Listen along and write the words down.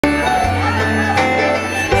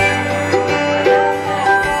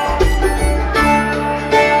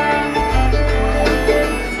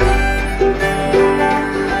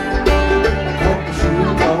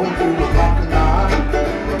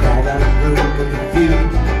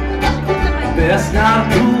That's not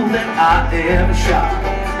a pool that I ever shot.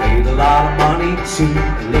 Paid a lot of money to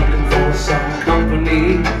looking for some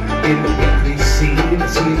company in the weekly scene. It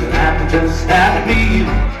seemed that I just had to be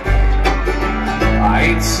you.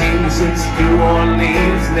 I ain't seen you since New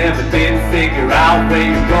Orleans. Never did figure out where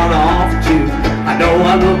you run off to. I know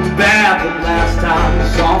I look bad the last time you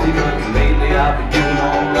saw me, but lately I've been doing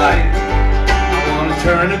alright.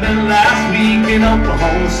 Tournament last week in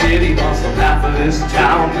Oklahoma City, hustled half of this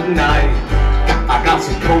town tonight. I got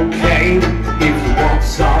some cocaine if you want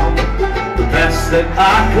some, the best that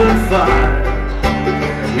I could find.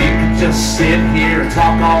 We could just sit here and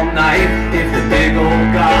talk all night if the big old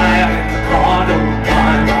guy in the car don't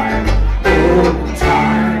mind. Like old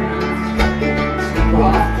times,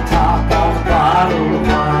 off the top of a bottle of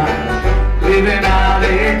wine, living out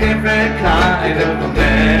a different kind of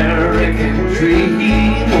American dream.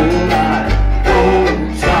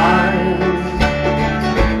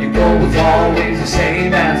 Always the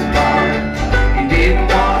same as mine. You didn't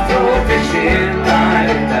want to throw a fishing line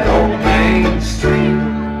in that old Main Street.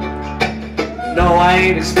 No, I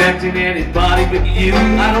ain't expecting anybody but you.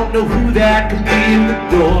 I don't know who that could be in the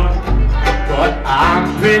door, but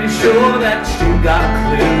I'm pretty sure that you got a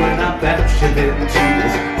clue, and I bet you've been to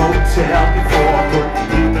this hotel before. But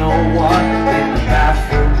you know what? In the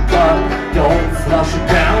bathroom, but don't flush it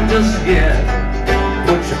down just yet.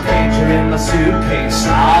 Put your pager in my suitcase,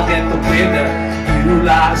 I'll get the window. You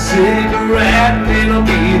light a cigarette and it'll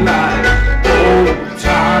be like old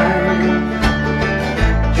time,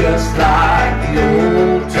 just like the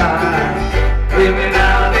old time, living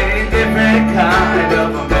out a different kind of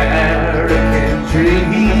American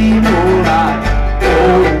dream. Oh, like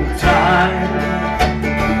old time,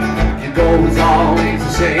 your goal is always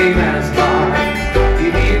the same as mine. You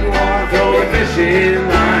didn't want to throw a fishing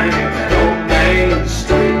line in that old Main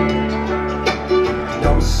Street.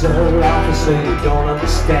 No sir, officer, you don't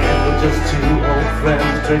understand. We're just two old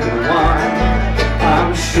friends drinking wine.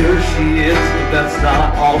 I'm sure she is, but that's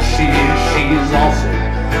not all she is. She's also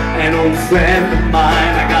an old friend of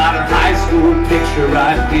mine. I got her high school picture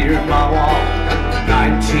right here in my wall,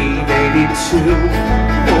 1982.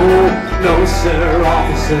 Oh, no sir,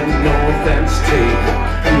 officer, no offense to you.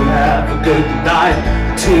 You have a good night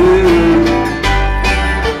too.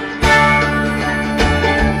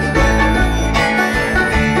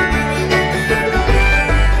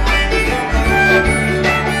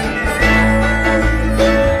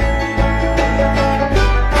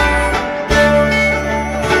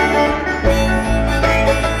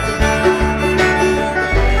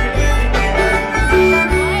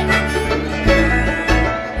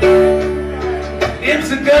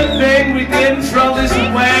 It's a good thing we didn't throw this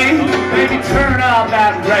away. Maybe turn up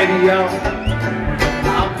that radio.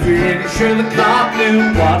 I'm pretty sure the cop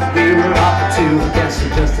knew what we were up to. Guess he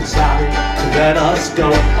just decided to let us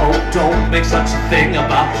go. Oh, don't make such a thing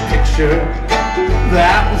about the picture.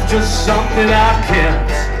 That was just something I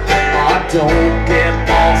kept. I don't get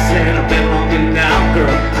all sentimental on me now, girl.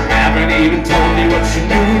 I haven't even told me what your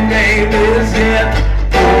new name is yet.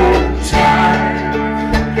 Old time,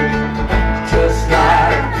 just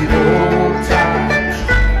like the old times,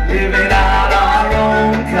 living out our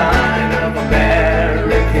own kind of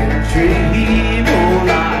American dream. Oh,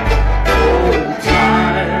 like old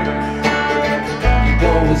times, your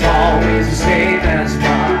goal was always the same as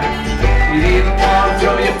mine. You didn't want to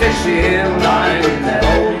throw your fishing line in that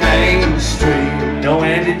old Main Street. No,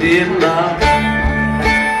 and you didn't love